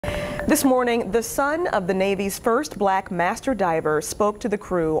This morning, the son of the Navy's first black master diver spoke to the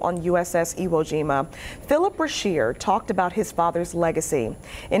crew on USS Iwo Jima. Philip Brashear talked about his father's legacy.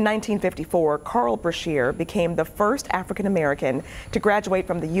 In 1954, Carl Brashear became the first African American to graduate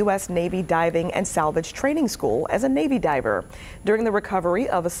from the U.S. Navy Diving and Salvage Training School as a Navy diver. During the recovery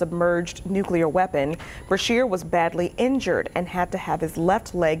of a submerged nuclear weapon, Brashear was badly injured and had to have his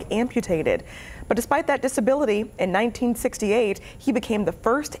left leg amputated. But despite that disability, in 1968, he became the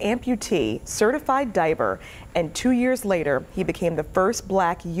first amputee certified diver, and 2 years later, he became the first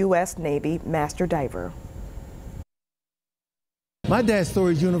black U.S. Navy master diver. My dad's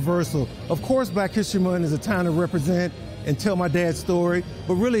story is universal. Of course, Black History Month is a time to represent and tell my dad's story,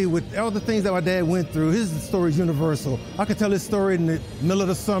 but really with all the things that my dad went through, his story is universal. I could tell his story in the middle of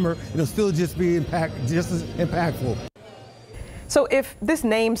the summer, and it'll still just be just as impactful. So if this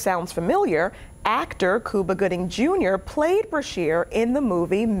name sounds familiar, actor Cuba Gooding Jr. played Brashear in the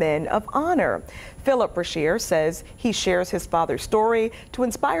movie Men of Honor. Philip Brashear says he shares his father's story to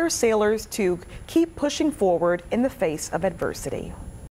inspire sailors to keep pushing forward in the face of adversity.